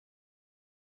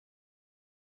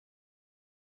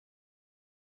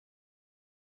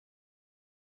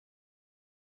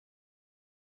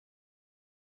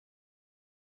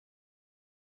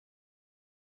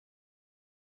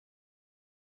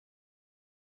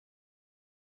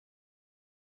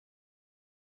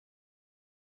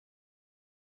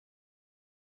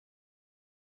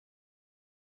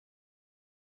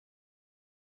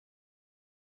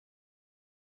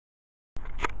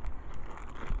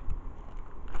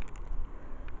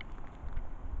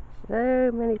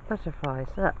So many butterflies.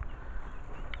 Look.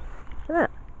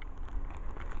 Look.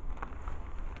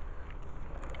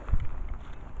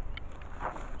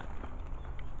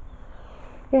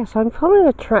 Yes, I'm following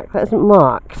a track that isn't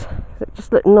marked. It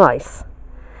just looked nice.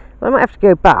 I might have to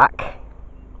go back.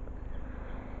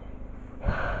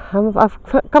 I've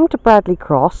come to Bradley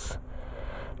Cross.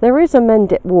 There is a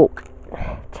Mendip walk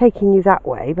taking you that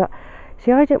way, but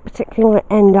see, I don't particularly want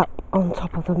to end up on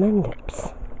top of the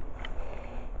Mendips.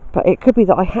 But it could be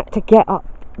that I had to get up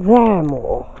there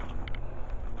more.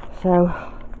 So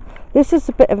this is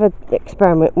a bit of an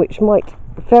experiment which might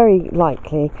very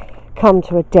likely come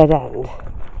to a dead end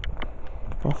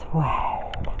as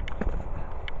well.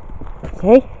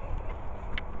 See?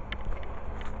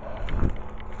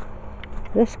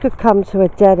 This could come to a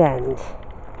dead end.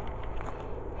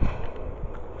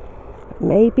 But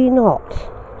maybe not.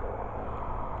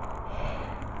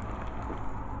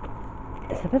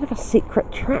 It's a bit of a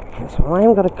secret track, this one. I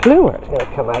haven't got a clue where it's going to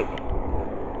come out.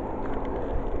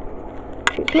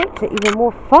 Which makes it even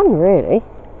more fun, really.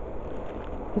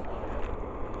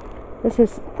 This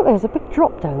is, look, there's a big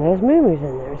drop down there. There's moo-moos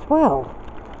in there as well.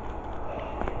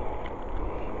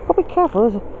 Got to be careful,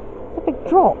 there's a big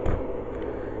drop.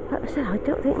 Like I said, I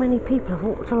don't think many people have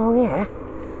walked along here.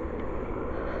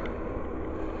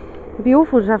 It'd be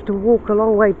awful to have to walk a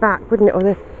long way back, wouldn't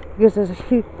it? Because there's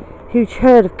a huge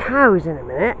herd of cows in a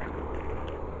minute.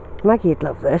 Maggie'd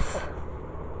love this.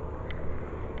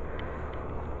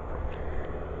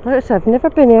 Like I said, I've never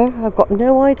been here. I've got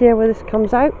no idea where this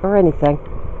comes out or anything.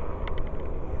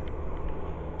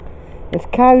 There's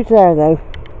cows there though,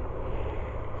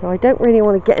 so I don't really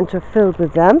want to get into a field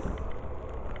with them.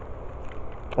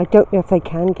 I don't know if they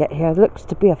can get here. It looks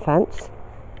to be a fence.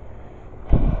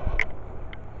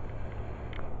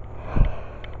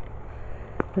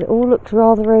 But it all looks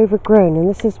rather overgrown, and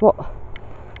this is what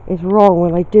is wrong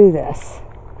when I do this.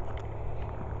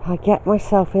 I get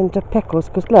myself into pickles,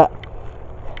 because look,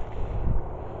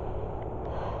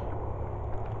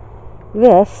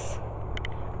 this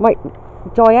might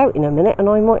die out in a minute and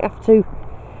I might have to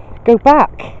go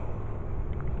back.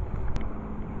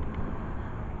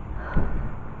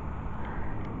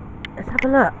 Let's have a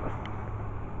look.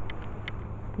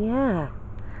 Yeah,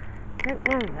 don't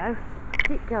know though.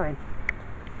 Keep going.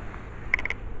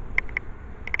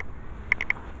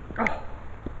 Oh,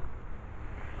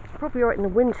 it's probably right in the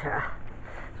winter.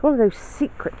 It's one of those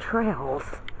secret trails.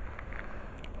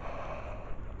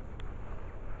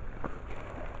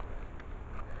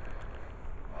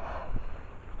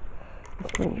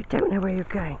 When you don't know where you're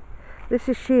going. This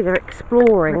is Sheila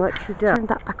exploring like she does. Turn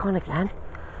that back on again.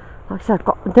 Like I said, I've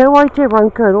got no idea where I'm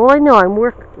going. All I know, I'm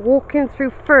walking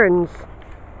through ferns.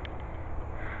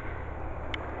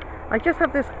 I just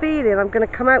have this feeling I'm going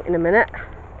to come out in a minute.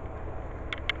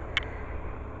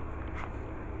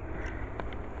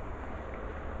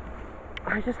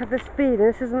 I just have this feeling.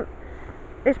 This isn't.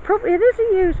 It's probably. It is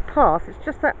a used path. It's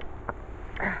just that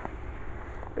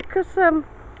because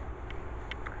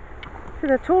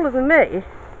they're taller than me,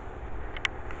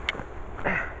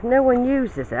 no one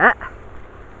uses it.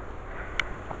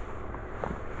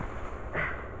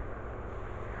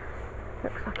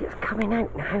 Looks like it's coming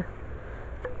out now.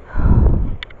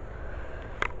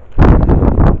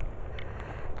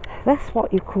 That's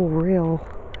what you call real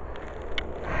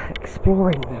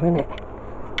exploring though, isn't it?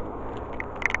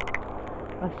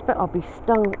 I expect I'll be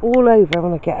stung all over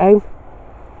when I get home.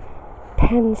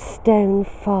 Penstone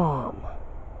Farm.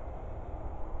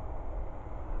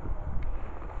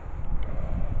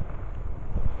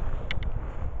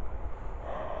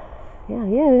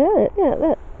 Yeah,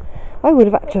 look. I would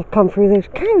have had to have come through those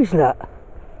cows, look.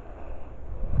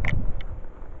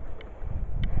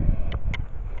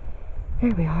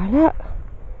 There we are, look.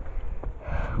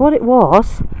 What it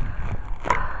was,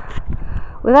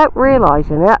 without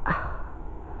realising it,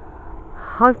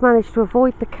 I've managed to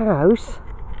avoid the cows.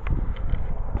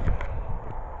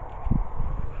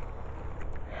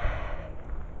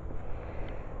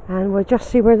 And we'll just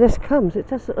see where this comes. It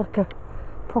does look like a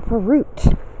proper route.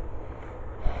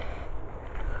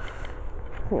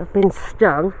 I think I've been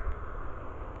stung.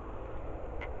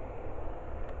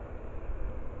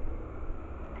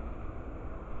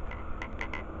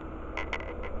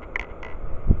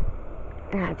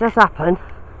 Yeah, it does happen.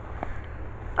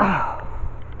 Oh.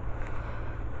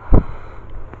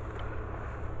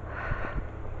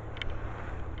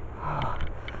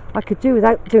 I could do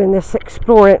without doing this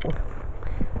exploring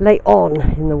late on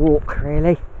in the walk,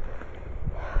 really.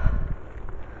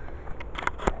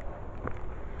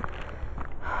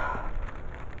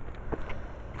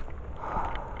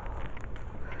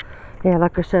 Yeah,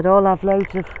 like I said, I'll have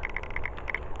loads of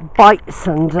bites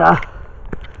and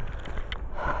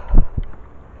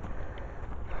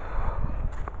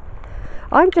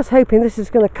I'm just hoping this is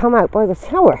going to come out by the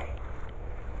tower.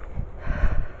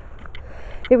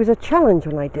 It was a challenge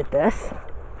when I did this.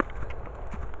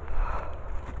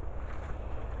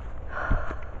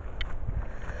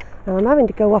 And I'm having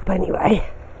to go up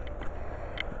anyway.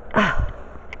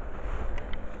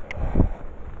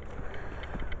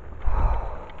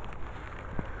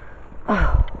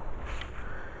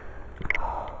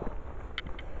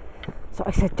 So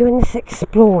I said, doing this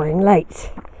exploring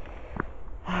late.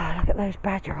 Look at those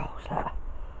badger holes there.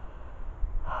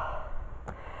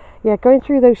 Yeah, going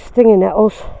through those stinging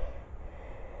nettles,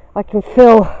 I can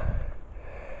feel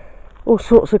all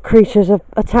sorts of creatures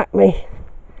attack me.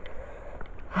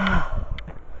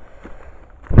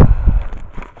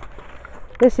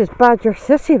 This is Badger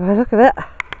City, but look at it.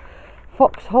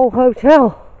 Foxhole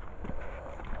Hotel.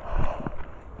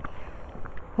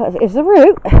 That is the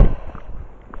route.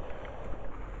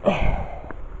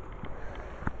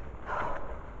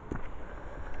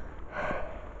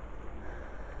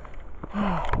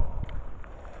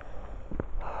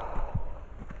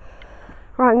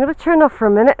 Right, I'm going to turn off for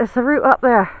a minute. There's the route up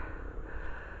there.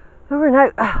 Over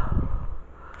and out.